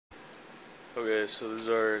Okay, so this is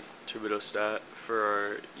our Turbidostat for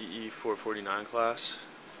our EE449 class.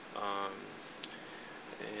 Um,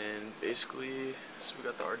 and basically, so we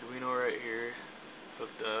got the Arduino right here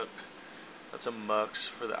hooked up. That's a mux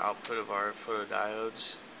for the output of our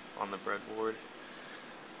photodiodes on the breadboard.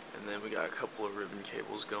 And then we got a couple of ribbon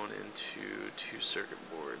cables going into two circuit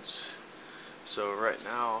boards. So right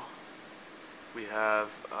now, we have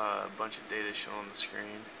a bunch of data shown on the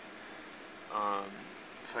screen.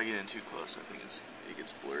 If I get in too close, I think it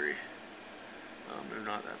gets blurry. They're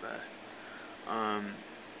not that bad.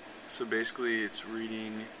 So basically, it's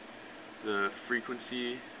reading the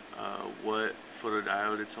frequency, what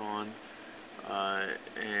photodiode it's on,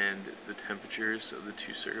 and the temperatures of the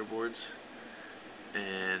two circuit boards,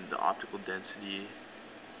 and the optical density,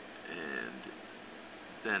 and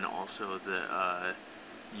then also the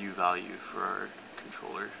U value for our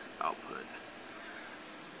controller output.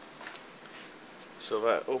 So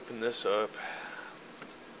if I open this up,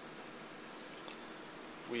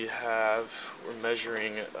 we're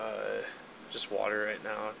measuring just water right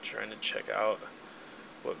now, trying to check out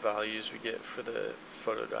what values we get for the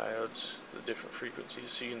photodiodes, the different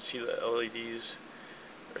frequencies. So you can see the LEDs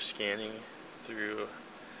are scanning through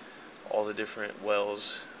all the different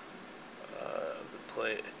wells of the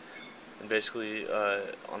plate. And basically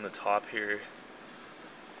on the top here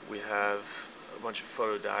we have a bunch of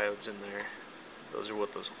photodiodes in there. Those are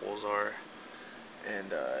what those holes are,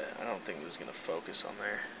 and I don't think this is going to focus on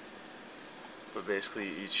there, but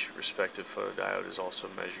basically each respective photodiode is also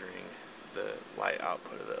measuring the light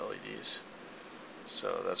output of the LEDs.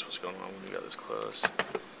 So that's what's going on when we got this closed.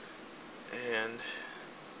 And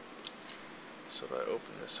so if I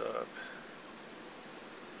open this up,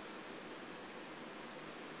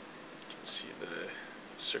 you can see the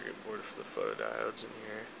circuit board for the photodiodes in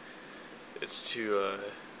here. It's too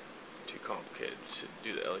complicated to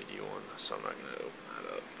do the LED one, so I'm not going to open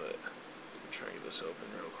that up, but I'm trying to get this open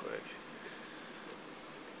real quick.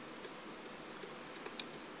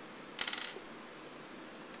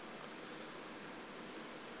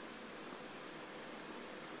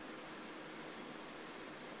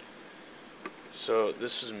 So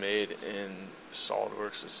this was made in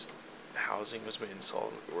SolidWorks. This housing was made in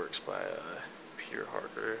SolidWorks by Peter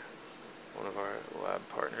Harker, one of our lab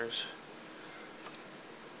partners.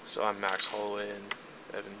 So I'm Max Holloway and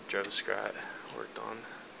Evan Drevescrat worked on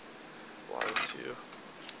a lot of it too.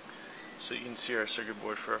 So you can see our circuit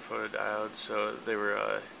board for our photodiodes. So they were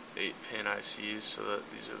 8-pin ICs, so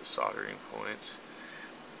that these are the soldering points.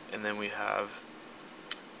 And then we have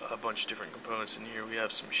a bunch of different components in here. We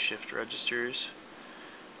have some shift registers.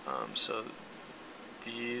 So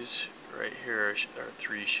these right here are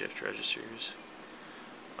 3 shift registers.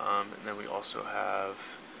 And then we also have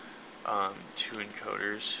 2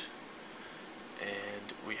 encoders,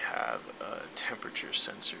 and we have a temperature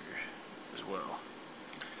sensor as well.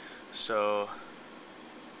 So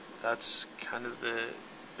that's kind of the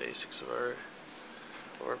basics of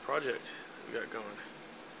our project we got going.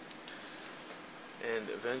 And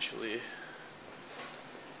eventually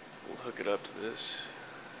we'll hook it up to this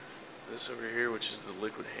over here, which is the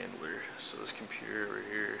liquid handler. So this computer over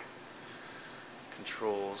here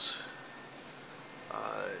controls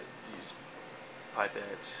these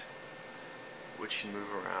pipettes, which can move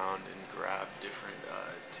around and grab different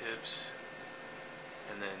tips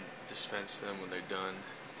and then dispense them when they're done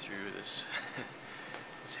through this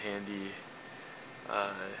this handy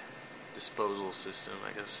disposal system,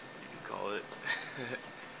 I guess you could call it.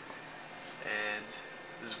 And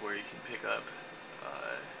this is where you can pick up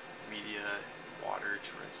media, water to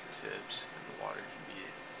rinse the tips, and the water can be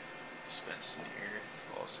dispensed in here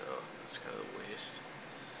also. That's kind of the waste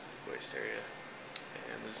area.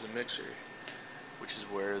 And this is a mixer, which is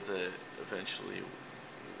where eventually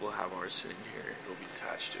we'll have ours sitting here. It'll be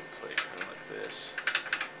attached to a plate kind of like this,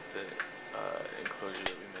 the enclosure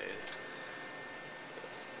that we made.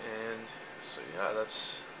 And so yeah,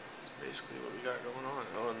 that's basically what we got going on.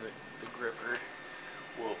 Oh, and the gripper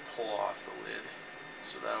will pull off the lid,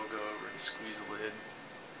 so that'll go over and squeeze the lid.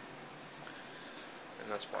 And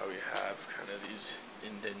that's why we have kind of these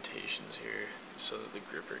indentations here, so that the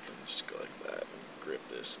gripper can just go like that and grip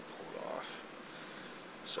this and pull it off.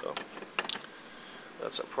 So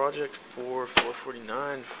that's our project for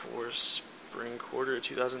 449 for spring quarter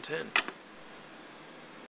 2010.